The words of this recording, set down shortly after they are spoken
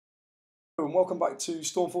And welcome back to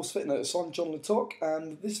Stormforce Fitness. I'm John Latok,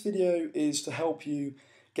 and this video is to help you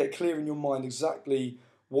get clear in your mind exactly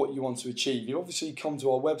what you want to achieve. You've obviously come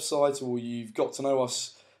to our website or you've got to know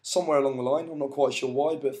us somewhere along the line. I'm not quite sure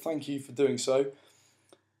why, but thank you for doing so.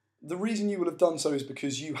 The reason you will have done so is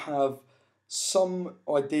because you have some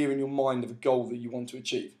idea in your mind of a goal that you want to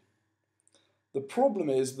achieve. The problem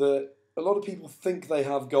is that a lot of people think they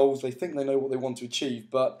have goals, they think they know what they want to achieve,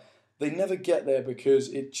 but they never get there because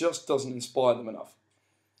it just doesn't inspire them enough.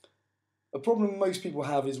 A problem most people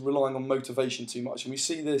have is relying on motivation too much, and we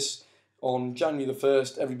see this on January the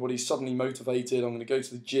 1st, everybody's suddenly motivated. I'm going to go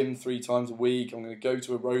to the gym 3 times a week, I'm going to go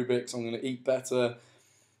to aerobics, I'm going to eat better.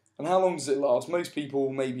 And how long does it last? Most people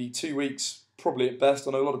maybe 2 weeks, probably at best.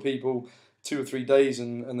 I know a lot of people 2 or 3 days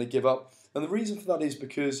and they give up. And the reason for that is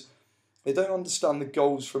because they don't understand the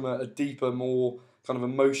goals from a deeper, more kind of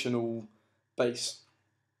emotional base.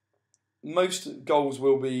 Most goals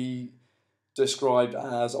will be described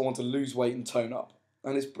as I want to lose weight and tone up,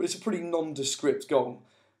 and it's a pretty nondescript goal.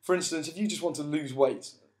 For instance, if you just want to lose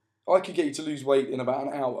weight, I could get you to lose weight in about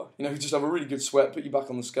an hour. You know, just have a really good sweat, put you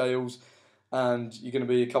back on the scales, and you're going to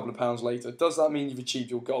be a couple of pounds later. Does that mean you've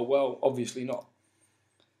achieved your goal? Well, obviously not.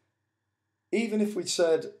 Even if we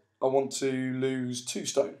said I want to lose 2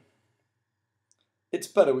 stone, it's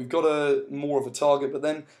better. We've got more of a target, but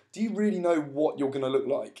then do you really know what you're going to look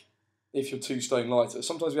like if you're 2 stone lighter?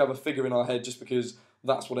 Sometimes we have a figure in our head just because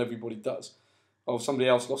that's what everybody does. Oh, somebody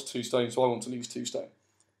else lost 2 stone, so I want to lose 2 stone.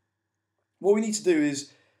 What we need to do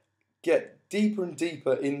is get deeper and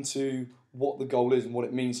deeper into what the goal is and what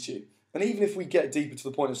it means to you. And even if we get deeper to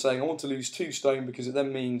the point of saying, I want to lose 2 stone because it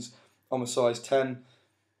then means I'm a size 10,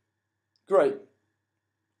 great.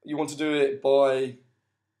 You want to do it by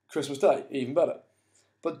Christmas Day, even better.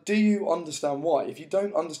 But do you understand why? If you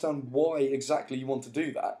don't understand why exactly you want to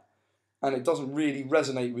do that, and it doesn't really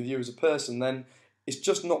resonate with you as a person, then it's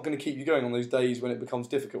just not going to keep you going on those days when it becomes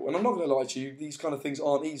difficult. And I'm not going to lie to you, these kind of things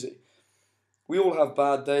aren't easy. We all have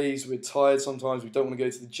bad days, we're tired sometimes, we don't want to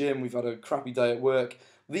go to the gym, we've had a crappy day at work.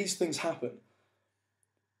 These things happen.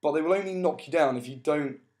 But they will only knock you down if you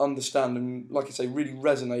don't understand and, like I say, really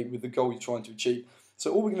resonate with the goal you're trying to achieve.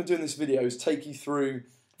 So all we're going to do in this video is take you through,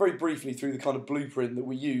 very briefly, through the kind of blueprint that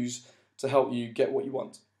we use to help you get what you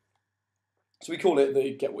want. So we call it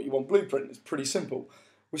the Get What You Want Blueprint. It's pretty simple.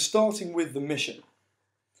 We're starting with the mission.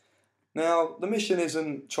 Now, the mission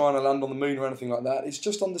isn't trying to land on the moon or anything like that. It's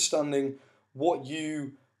just understanding what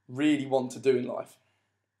you really want to do in life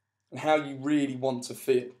and how you really want to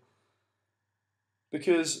feel.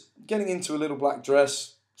 Because getting into a little black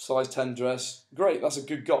dress, size 10 dress, great, that's a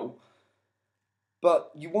good goal.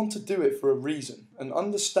 But you want to do it for a reason, and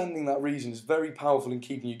understanding that reason is very powerful in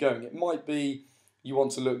keeping you going. It might be you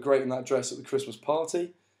want to look great in that dress at the Christmas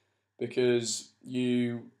party because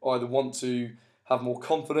you either want to have more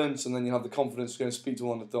confidence, and then you have the confidence to go and speak to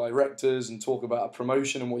one of the directors and talk about a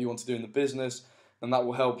promotion and what you want to do in the business, and that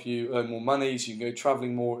will help you earn more money so you can go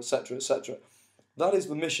travelling more, etc., etc. That is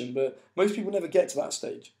the mission, but most people never get to that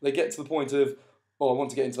stage. They get to the point of, oh, I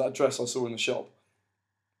want to get into that dress I saw in the shop.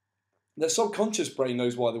 Their subconscious brain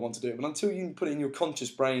knows why they want to do it, but until you put it in your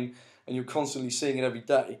conscious brain and you're constantly seeing it every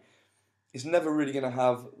day, it's never really going to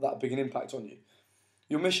have that big an impact on you.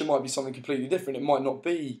 Your mission might be something completely different. It might not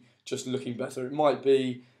be just looking better. It might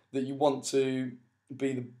be that you want to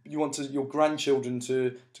be your grandchildren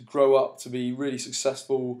to grow up to be really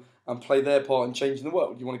successful and play their part in changing the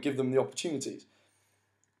world. You want to give them the opportunities.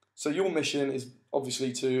 So your mission is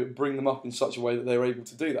obviously to bring them up in such a way that they're able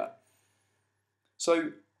to do that.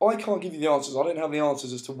 So I can't give you the answers. I don't have the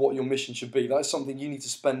answers as to what your mission should be. That is something you need to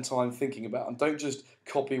spend time thinking about, and don't just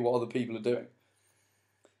copy what other people are doing.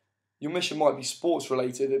 Your mission might be sports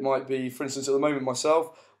related. It might be, for instance, at the moment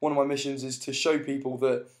myself, one of my missions is to show people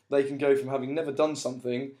that they can go from having never done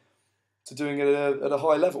something to doing it at a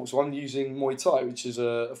high level. So I'm using Muay Thai, which is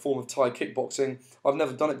a form of Thai kickboxing. I've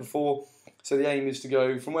never done it before, so the aim is to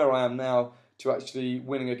go from where I am now to actually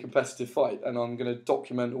winning a competitive fight, and I'm going to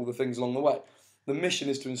document all the things along the way. The mission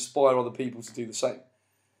is to inspire other people to do the same.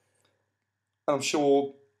 And I'm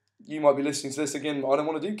sure you might be listening to this again, I don't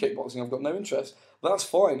want to do kickboxing, I've got no interest. That's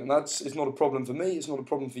fine, and it's not a problem for me, it's not a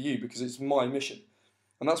problem for you, because it's my mission.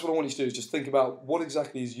 And that's what I want you to do, is just think about what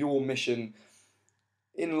exactly is your mission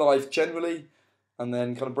in life generally, and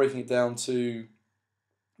then kind of breaking it down to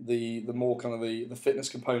the more kind of the fitness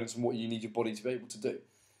components and what you need your body to be able to do.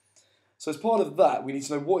 So as part of that, we need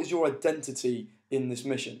to know what is your identity in this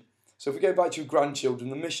mission. So if we go back to your grandchildren,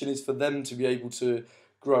 the mission is for them to be able to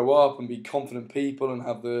grow up and be confident people and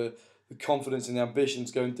have the confidence and the ambition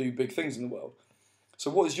to go and do big things in the world. So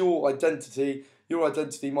what is your identity? Your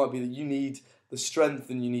identity might be that you need the strength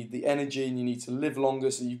and you need the energy and you need to live longer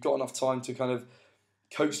so you've got enough time to kind of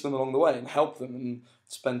coach them along the way and help them and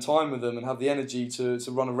spend time with them and have the energy to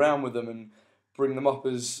run around with them and bring them up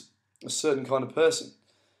as a certain kind of person.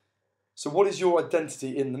 So what is your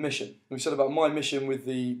identity in the mission? We said about my mission with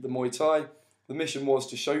the Muay Thai. The mission was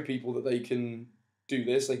to show people that they can do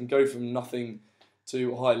this. They can go from nothing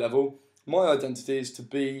to a high level. My identity is to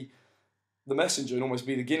be the messenger and almost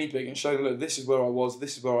be the guinea pig and show them, look, this is where I was,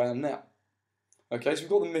 this is where I am now. Okay, so we've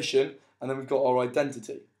got the mission and then we've got our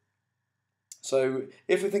identity. So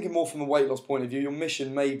if we're thinking more from a weight loss point of view, your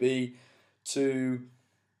mission may be to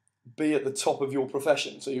be at the top of your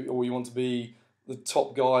profession. Or you want to be the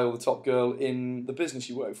top guy or the top girl in the business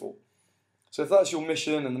you work for. So if that's your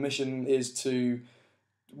mission and the mission is to,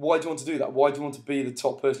 why do you want to do that? Why do you want to be the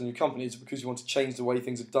top person in your company? Is it because you want to change the way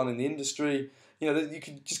things are done in the industry? You know, you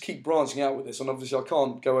can just keep branching out with this. And obviously I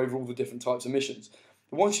can't go over all the different types of missions.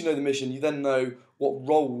 But once you know the mission, you then know what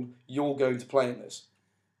role you're going to play in this.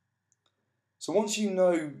 So once you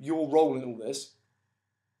know your role in all this,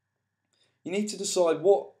 you need to decide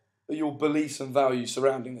what are your beliefs and values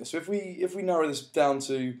surrounding this. So if we narrow this down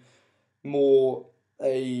to more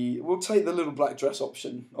we'll take the little black dress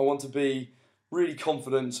option. I want to be really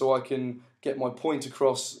confident so I can get my point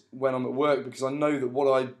across when I'm at work because I know that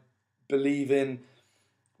what I believe in,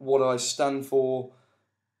 what I stand for,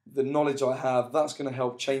 the knowledge I have, that's going to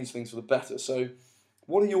help change things for the better. So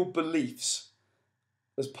what are your beliefs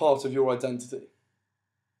as part of your identity?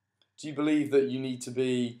 Do you believe that you need to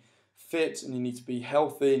be fit and you need to be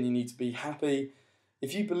healthy and you need to be happy?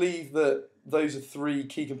 If you believe that those are three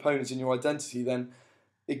key components in your identity, then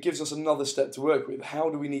it gives us another step to work with. How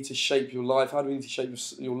do we need to shape your life? How do we need to shape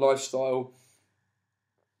your lifestyle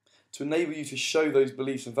to enable you to show those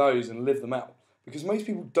beliefs and values and live them out? Because most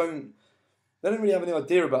people don't really have any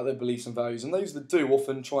idea about their beliefs and values, and those that do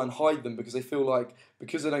often try and hide them because they feel like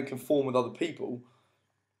because they don't conform with other people,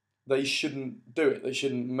 they shouldn't do it. They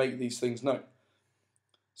shouldn't make these things known.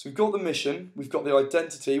 So we've got the mission, we've got the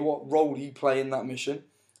identity, what role do you play in that mission,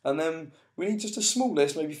 and then we need just a small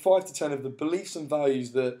list, maybe 5 to 10 of the beliefs and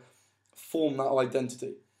values that form that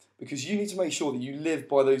identity. Because you need to make sure that you live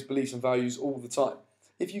by those beliefs and values all the time.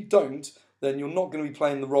 If you don't, then you're not going to be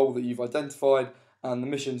playing the role that you've identified and the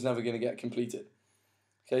mission's never going to get completed.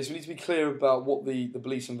 Okay, so we need to be clear about what the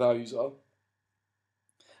beliefs and values are.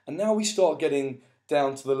 And now we start getting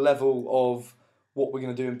down to the level of what we're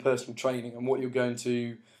going to do in personal training and what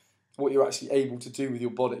you're actually able to do with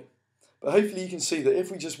your body. But hopefully you can see that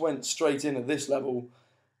if we just went straight in at this level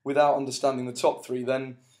without understanding the top three,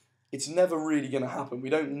 then it's never really going to happen.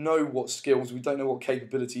 We don't know what skills, we don't know what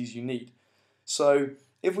capabilities you need. So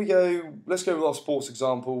if we go, let's go with our sports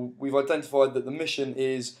example, we've identified that the mission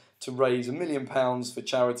is to raise £1 million for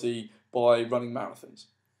charity by running marathons.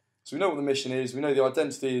 So we know what the mission is, we know the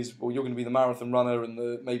identity is, well, you're going to be the marathon runner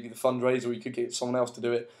and maybe the fundraiser, or you could get someone else to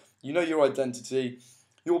do it. You know your identity.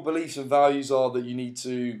 Your beliefs and values are that you need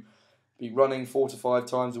to be running 4 to 5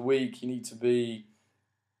 times a week, you need to be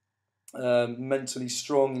mentally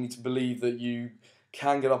strong, you need to believe that you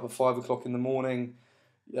can get up at 5 o'clock in the morning,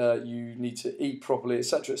 you need to eat properly,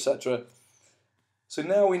 etc., etc. So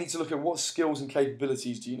now we need to look at what skills and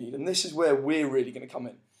capabilities do you need, and this is where we're really going to come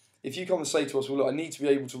in. If you come and say to us, well, look, I need to be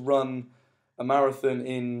able to run a marathon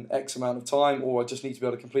in X amount of time, or I just need to be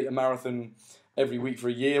able to complete a marathon every week for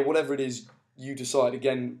a year, whatever it is you decide.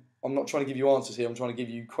 Again, I'm not trying to give you answers here, I'm trying to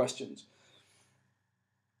give you questions.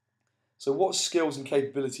 So what skills and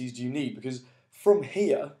capabilities do you need? Because from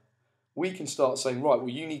here, we can start saying, right, well,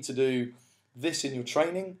 you need to do this in your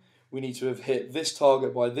training, we need to have hit this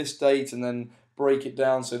target by this date, and then break it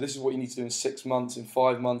down. So this is what you need to do in 6 months, in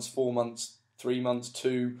 5 months, 4 months, 3 months,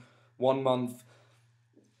 2, 1 month,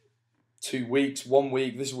 2 weeks, 1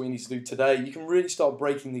 week, this is what you need to do today. You can really start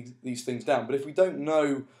breaking these things down. But if we don't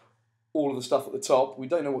know all of the stuff at the top, we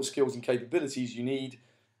don't know what skills and capabilities you need,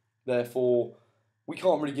 therefore we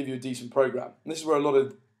can't really give you a decent program. And this is where a lot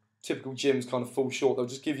of typical gyms kind of fall short. They'll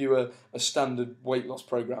just give you a standard weight loss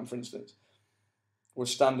program, for instance, or a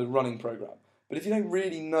standard running program. But if you don't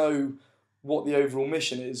really know what the overall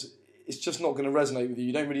mission is, it's just not going to resonate with you.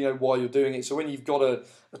 You don't really know why you're doing it. So when you've got a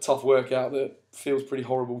tough workout that feels pretty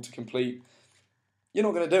horrible to complete, you're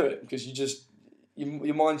not going to do it because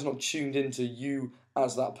your mind's not tuned into you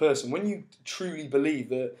as that person. When you truly believe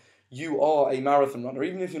that you are a marathon runner,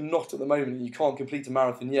 even if you're not at the moment and you can't complete a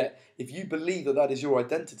marathon yet, if you believe that that is your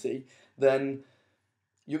identity, then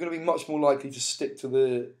you're going to be much more likely to stick to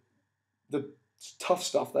the tough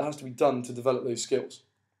stuff that has to be done to develop those skills.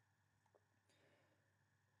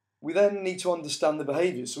 we then need to understand the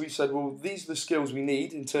behaviours. So we've said, well, these are the skills we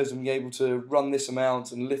need in terms of being able to run this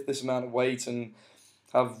amount and lift this amount of weight and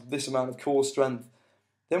have this amount of core strength.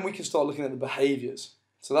 Then we can start looking at the behaviours.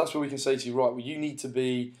 So that's where we can say to you, right, well, you need to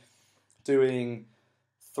be doing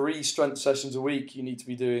 3 strength sessions a week, you need to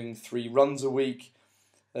be doing 3 runs a week,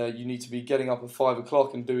 you need to be getting up at 5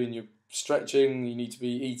 o'clock and doing your stretching, you need to be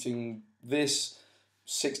eating this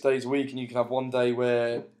 6 days a week, and you can have one day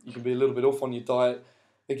where you can be a little bit off on your diet.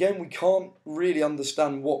 Again, we can't really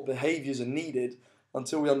understand what behaviours are needed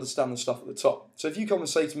until we understand the stuff at the top. So if you come and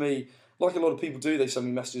say to me, like a lot of people do, they send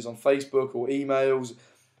me messages on Facebook or emails,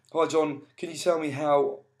 "Hi John, can you tell me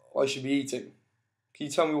how I should be eating? Can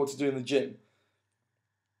you tell me what to do in the gym?"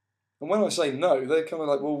 And when I say no, they're kind of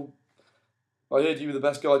like, "Well, I heard you were the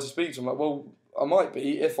best guy to speak to." I'm like, "Well, I might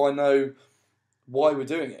be if I know why we're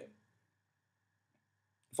doing it.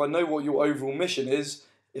 If I know what your overall mission is,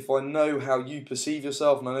 if I know how you perceive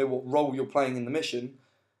yourself and I know what role you're playing in the mission,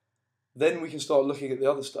 then we can start looking at the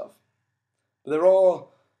other stuff." But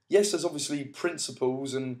there's obviously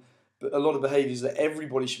principles and a lot of behaviours that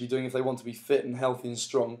everybody should be doing if they want to be fit and healthy and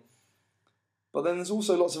strong. But then there's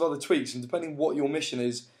also lots of other tweaks, and depending what your mission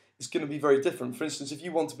is, it's going to be very different. For instance, if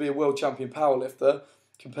you want to be a world champion powerlifter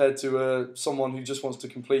compared to someone who just wants to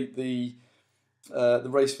complete the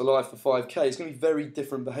race for life, the 5K, it's going to be very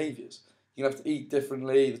different behaviours. You're going to have to eat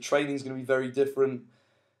differently, the training's going to be very different.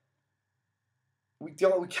 We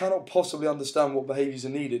cannot possibly understand what behaviours are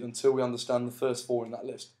needed until we understand the first 4 in that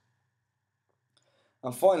list.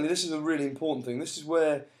 And finally, this is a really important thing. This is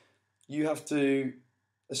where you have to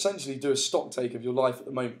essentially do a stock take of your life at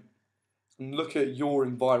the moment and look at your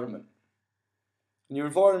environment. And your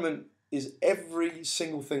environment is every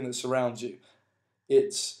single thing that surrounds you.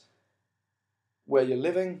 It's where you're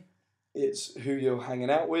living, it's who you're hanging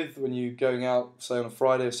out with when you're going out, say on a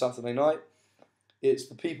Friday or Saturday night, it's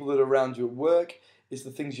the people that are around you at work, it's the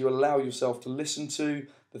things you allow yourself to listen to,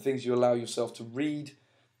 the things you allow yourself to read.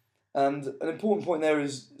 And an important point there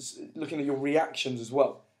is looking at your reactions as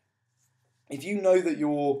well. If you know that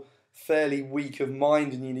you're fairly weak of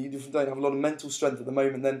mind and you don't have a lot of mental strength at the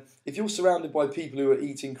moment, then if you're surrounded by people who are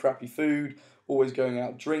eating crappy food, always going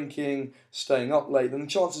out drinking, staying up late, then the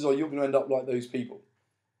chances are you're going to end up like those people.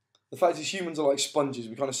 The fact is, humans are like sponges.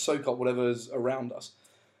 We kind of soak up whatever's around us.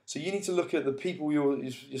 So you need to look at the people you're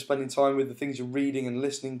spending time with, the things you're reading and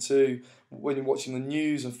listening to, when you're watching the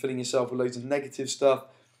news and filling yourself with loads of negative stuff,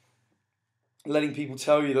 letting people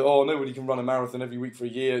tell you that, oh, nobody can run a marathon every week for a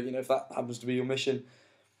year, if that happens to be your mission.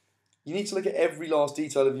 You need to look at every last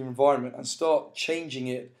detail of your environment and start changing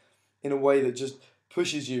it in a way that just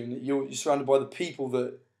pushes you, and that you're surrounded by the people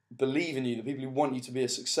that believe in you, the people who want you to be a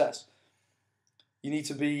success. You need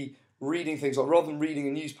to be reading things like, rather than reading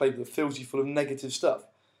a newspaper that fills you full of negative stuff,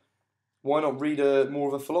 why not read more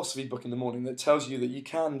of a philosophy book in the morning that tells you that you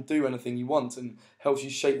can do anything you want and helps you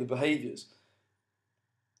shape the behaviours?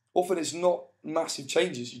 Often it's not massive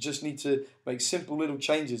changes, you just need to make simple little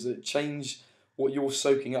changes that change what you're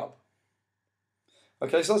soaking up.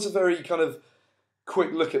 Okay, so that's a very kind of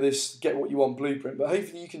quick look at this get what you want blueprint, but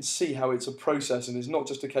hopefully you can see how it's a process and it's not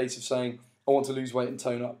just a case of saying, I want to lose weight and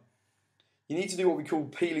tone up. You need to do what we call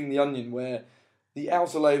peeling the onion, where the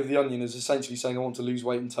outer layer of the onion is essentially saying, I want to lose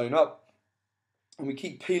weight and tone up. And we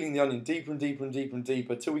keep peeling the onion deeper and deeper and deeper and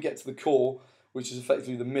deeper till we get to the core, which is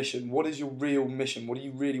effectively the mission. What is your real mission? What are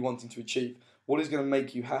you really wanting to achieve? What is going to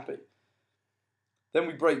make you happy? Then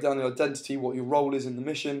we break down the identity, what your role is in the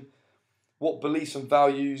mission, what beliefs and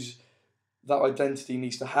values that identity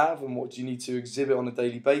needs to have, and what do you need to exhibit on a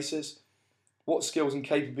daily basis. What skills and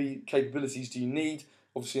capabilities do you need?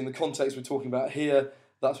 Obviously, in the context we're talking about here,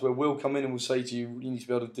 that's where we'll come in and we'll say to you, you need to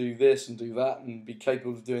be able to do this and do that and be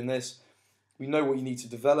capable of doing this. We know what you need to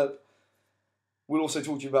develop. We'll also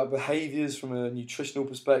talk to you about behaviours from a nutritional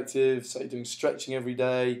perspective, say doing stretching every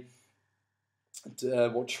day,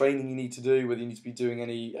 what training you need to do, whether you need to be doing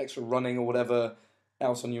any extra running or whatever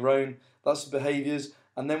else on your own. That's the behaviours.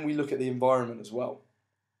 And then we look at the environment as well.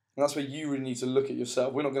 And that's where you really need to look at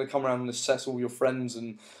yourself. We're not going to come around and assess all your friends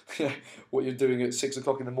and what you're doing at 6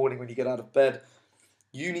 o'clock in the morning when you get out of bed.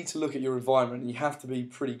 You need to look at your environment, and you have to be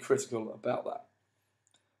pretty critical about that.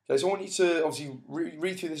 Okay, so I want you to obviously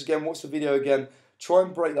read through this again, watch the video again, try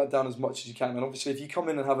and break that down as much as you can. And obviously if you come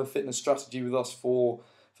in and have a fitness strategy with us for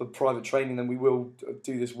private training, then we will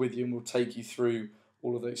do this with you and we'll take you through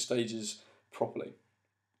all of those stages properly.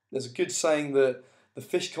 There's a good saying that the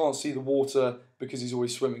fish can't see the water because he's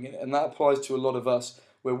always swimming in it. And that applies to a lot of us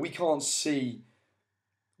where we can't see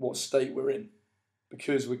what state we're in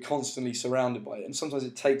because we're constantly surrounded by it. And sometimes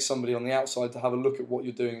it takes somebody on the outside to have a look at what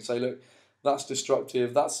you're doing and say, look, that's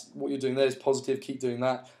destructive, that's what you're doing there is positive, keep doing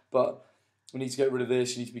that. but we need to get rid of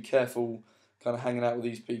this, you need to be careful kind of hanging out with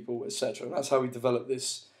these people, etc. And that's how we develop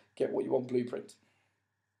this Get What You Want blueprint.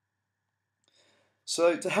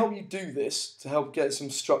 So to help you do this, to help get some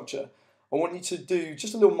structure, I want you to do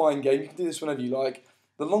just a little mind game. You can do this whenever you like.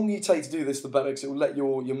 The longer you take to do this, the better, because it will let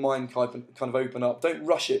your mind kind of open up. Don't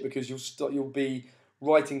rush it, because you'll be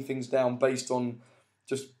writing things down based on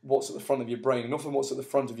just what's at the front of your brain. And often what's at the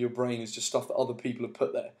front of your brain is just stuff that other people have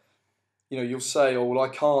put there. You know, you'll say, oh, well, I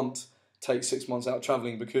can't take 6 months out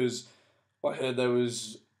travelling because I heard there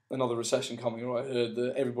was another recession coming, or I heard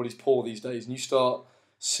that everybody's poor these days, and you start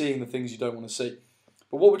seeing the things you don't want to see.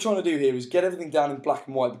 But what we're trying to do here is get everything down in black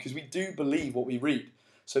and white, because we do believe what we read.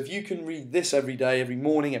 So if you can read this every day, every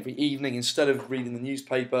morning, every evening, instead of reading the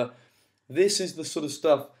newspaper, this is the sort of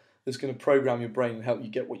stuff that's going to program your brain and help you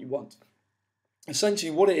get what you want.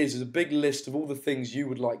 Essentially what it is a big list of all the things you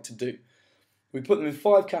would like to do. We put them in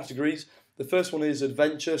 5 categories. The first one is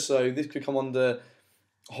adventure, so this could come under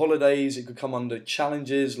holidays, it could come under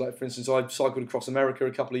challenges, like for instance I cycled across America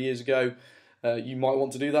a couple of years ago. You might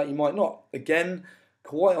want to do that, you might not. Again,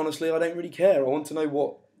 quite honestly, I don't really care. I want to know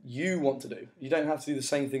what you want to do. You don't have to do the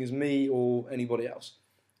same thing as me or anybody else.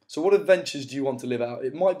 So what adventures do you want to live out?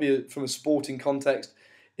 It might be from a sporting context,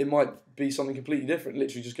 it might be something completely different,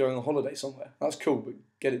 literally just going on holiday somewhere. That's cool, but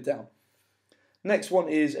get it down. Next one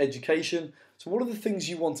is education. So what are the things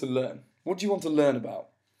you want to learn? What do you want to learn about?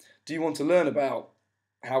 Do you want to learn about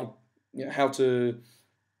how to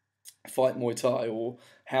fight Muay Thai, or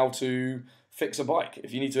how to fix a bike?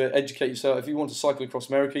 If you need to educate yourself, if you want to cycle across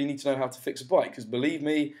America, you need to know how to fix a bike, because believe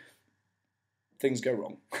me, things go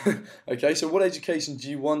wrong. Okay, so what education do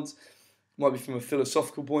you want? Might be from a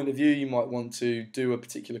philosophical point of view, you might want to do a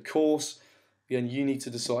particular course. Again, you need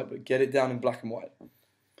to decide, but get it down in black and white.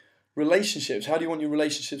 Relationships, how do you want your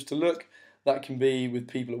relationships to look? That can be with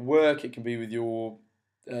people at work, it can be with your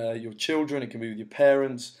children, it can be with your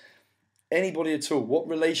parents, anybody at all. What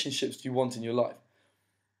relationships do you want in your life?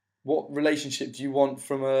 What relationship do you want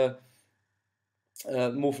from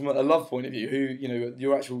more from a love point of view? Who,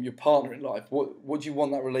 your partner in life? What do you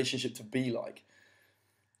want that relationship to be like?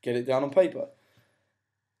 Get it down on paper.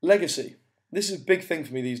 Legacy. This is a big thing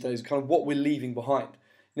for me these days, kind of what we're leaving behind.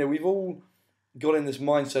 We've all got in this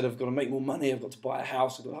mindset of, got to make more money, I've got to buy a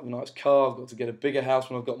house, I've got to have a nice car, I've got to get a bigger house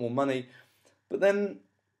when I've got more money. But then,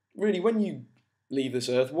 really, when you leave this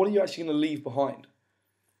earth, what are you actually going to leave behind?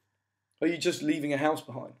 Are you just leaving a house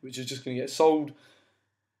behind, which is just going to get sold?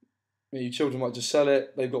 Your children might just sell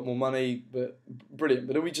it, they've got more money, but brilliant.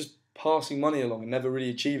 But are we just passing money along and never really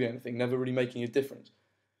achieving anything, never really making a difference?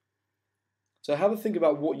 So have a think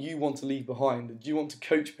about what you want to leave behind. Do you want to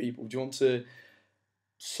coach people? Do you want to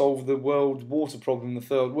solve the world water problem in the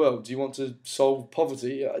third world? Do you want to solve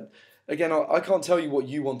poverty? Again, I can't tell you what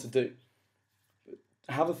you want to do.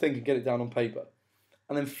 Have a think and get it down on paper.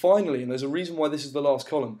 And then finally, and there's a reason why this is the last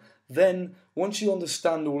column, then once you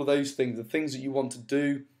understand all of those things, the things that you want to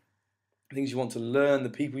do, the things you want to learn, the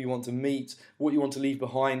people you want to meet, what you want to leave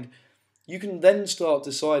behind, you can then start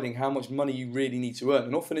deciding how much money you really need to earn.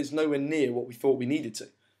 And often it's nowhere near what we thought we needed to.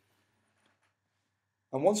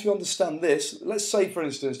 And once we understand this, let's say, for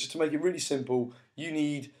instance, just to make it really simple, you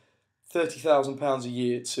need £30,000 a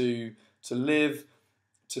year to live,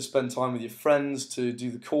 to spend time with your friends, to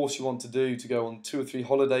do the course you want to do, to go on 2 or 3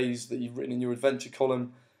 holidays that you've written in your adventure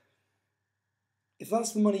column. If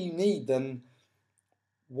that's the money you need, then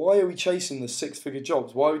why are we chasing the 6-figure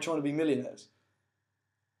jobs? Why are we trying to be millionaires?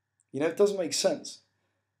 It doesn't make sense.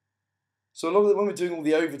 So a lot of it, when we're doing all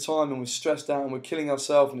the overtime and we're stressed out and we're killing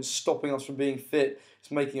ourselves and it's stopping us from being fit, it's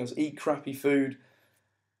making us eat crappy food,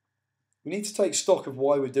 we need to take stock of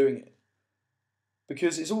why we're doing it.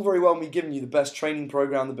 Because it's all very well me giving you the best training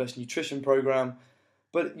program, the best nutrition program,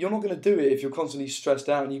 but you're not going to do it if you're constantly stressed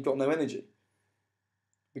out and you've got no energy.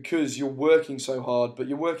 Because you're working so hard, but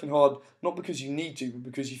you're working hard not because you need to, but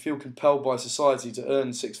because you feel compelled by society to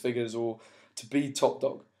earn 6 figures or to be top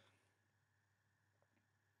dog.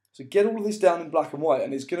 So get all of this down in black and white,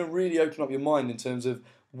 and it's going to really open up your mind in terms of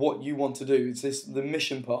what you want to do. It's the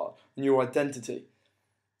mission part and your identity.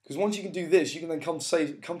 Because once you can do this, you can then come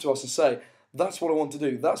to us and say, that's what I want to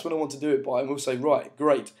do. That's what I want to do it by. And we'll say, right,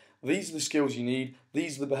 great. These are the skills you need.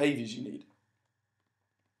 These are the behaviours you need.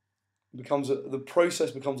 The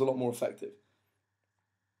process becomes a lot more effective.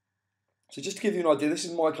 So just to give you an idea, this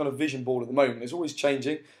is my kind of vision board at the moment. It's always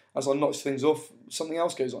changing. As I notch things off, something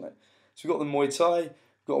else goes on it. So we've got the Muay Thai.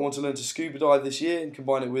 I want to learn to scuba dive this year and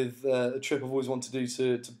combine it with a trip I've always wanted to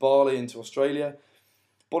do to Bali and to Australia.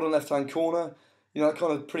 Bottom left-hand corner, that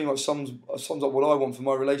kind of pretty much sums up what I want for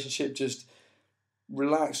my relationship. Just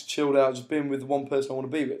relaxed, chilled out, just being with the one person I want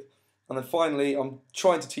to be with. And then finally, I'm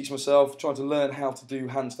trying to teach myself, trying to learn how to do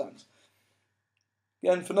handstands.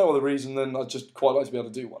 Again, for no other reason than I'd just quite like to be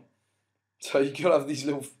able to do one. So you've got to have these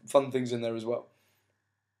little fun things in there as well.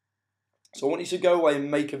 So I want you to go away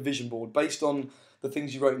and make a vision board based on the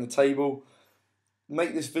things you wrote in the table.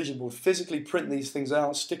 Make this vision board, physically print these things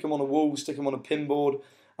out, stick them on a wall, stick them on a pin board,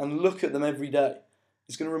 and look at them every day.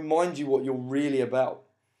 It's going to remind you what you're really about.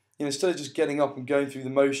 Instead of just getting up and going through the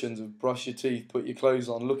motions of brush your teeth, put your clothes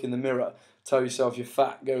on, look in the mirror, tell yourself you're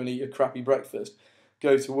fat, go and eat a crappy breakfast,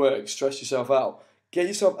 go to work, stress yourself out. Get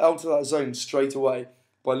yourself out of that zone straight away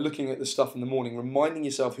by looking at the stuff in the morning, reminding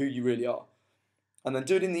yourself who you really are. And then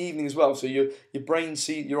do it in the evening as well, so your brain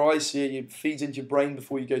see, your eyes see it, it feeds into your brain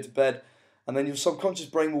before you go to bed, and then your subconscious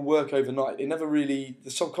brain will work overnight. The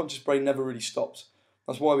subconscious brain never really stops.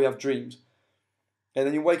 That's why we have dreams. And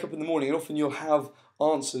then you wake up in the morning, and often you'll have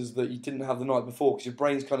answers that you didn't have the night before because your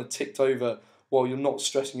brain's kind of ticked over while you're not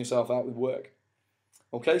stressing yourself out with work.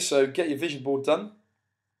 Okay, so get your vision board done.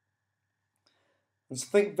 And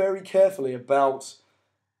think very carefully about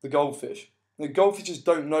the goldfish. The goldfishes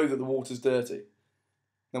don't know that the water's dirty.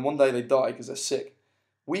 Then one day they die because they're sick.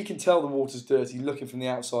 We can tell the water's dirty looking from the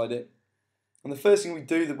outside in. And the first thing we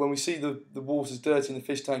do that when we see the water's dirty in the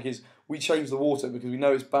fish tank is we change the water because we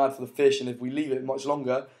know it's bad for the fish, and if we leave it much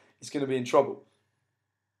longer, it's going to be in trouble.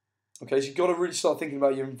 Okay, so you've got to really start thinking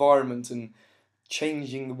about your environment and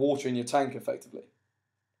changing the water in your tank effectively.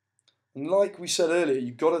 And like we said earlier,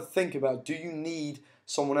 you've got to think about, do you need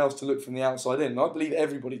someone else to look from the outside in? And I believe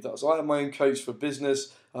everybody does. I have my own coach for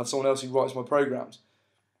business. I have someone else who writes my programs.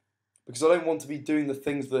 Because I don't want to be doing the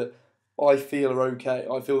things that I feel are okay.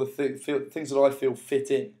 I feel things that I feel fit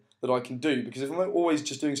in, that I can do. Because if I'm always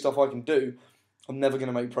just doing stuff I can do, I'm never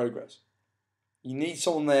going to make progress. You need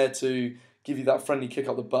someone there to give you that friendly kick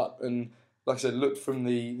up the butt and, like I said, look from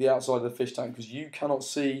the outside of the fish tank, because you cannot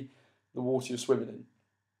see the water you're swimming in.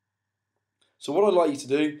 So what I'd like you to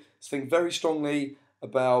do is think very strongly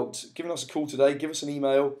about giving us a call today. Give us an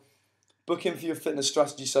email, book in for your fitness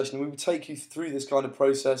strategy session. We will take you through this kind of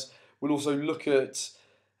process. We'll also look at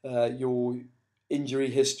your injury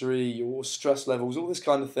history, your stress levels, all this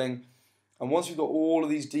kind of thing. And once we've got all of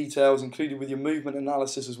these details included with your movement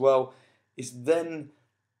analysis as well, it's then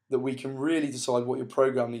that we can really decide what your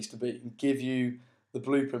program needs to be and give you the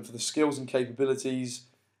blueprint for the skills and capabilities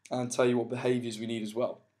and tell you what behaviours we need as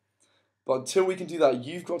well. But until we can do that,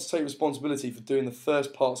 you've got to take responsibility for doing the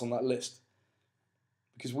first parts on that list.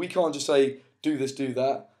 Because we can't just say, do this, do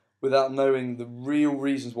that, without knowing the real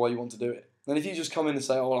reasons why you want to do it. And if you just come in and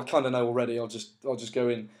say, oh, well, I kind of know already, I'll just go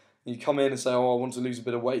in. And you come in and say, oh, I want to lose a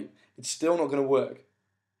bit of weight. It's still not going to work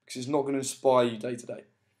because it's not going to inspire you day to day.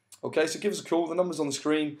 Okay, so give us a call. The number's on the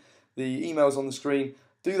screen. The email's on the screen.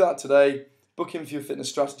 Do that today. Book in for your fitness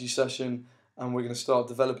strategy session, and we're going to start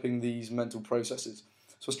developing these mental processes.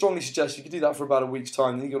 So I strongly suggest you can do that for about a week's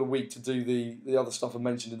time. Then you've got a week to do the other stuff I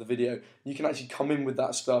mentioned in the video. You can actually come in with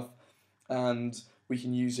that stuff, and we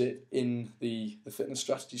can use it in the fitness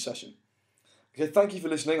strategy session. Okay, thank you for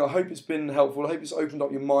listening. I hope it's been helpful. I hope it's opened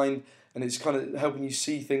up your mind and it's kind of helping you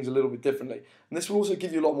see things a little bit differently. And this will also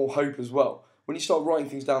give you a lot more hope as well. When you start writing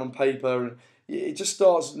things down on paper, and it just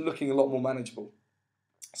starts looking a lot more manageable.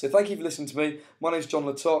 So thank you for listening to me. My name is John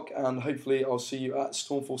Lattock, and hopefully I'll see you at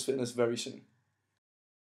Stormforce Fitness very soon.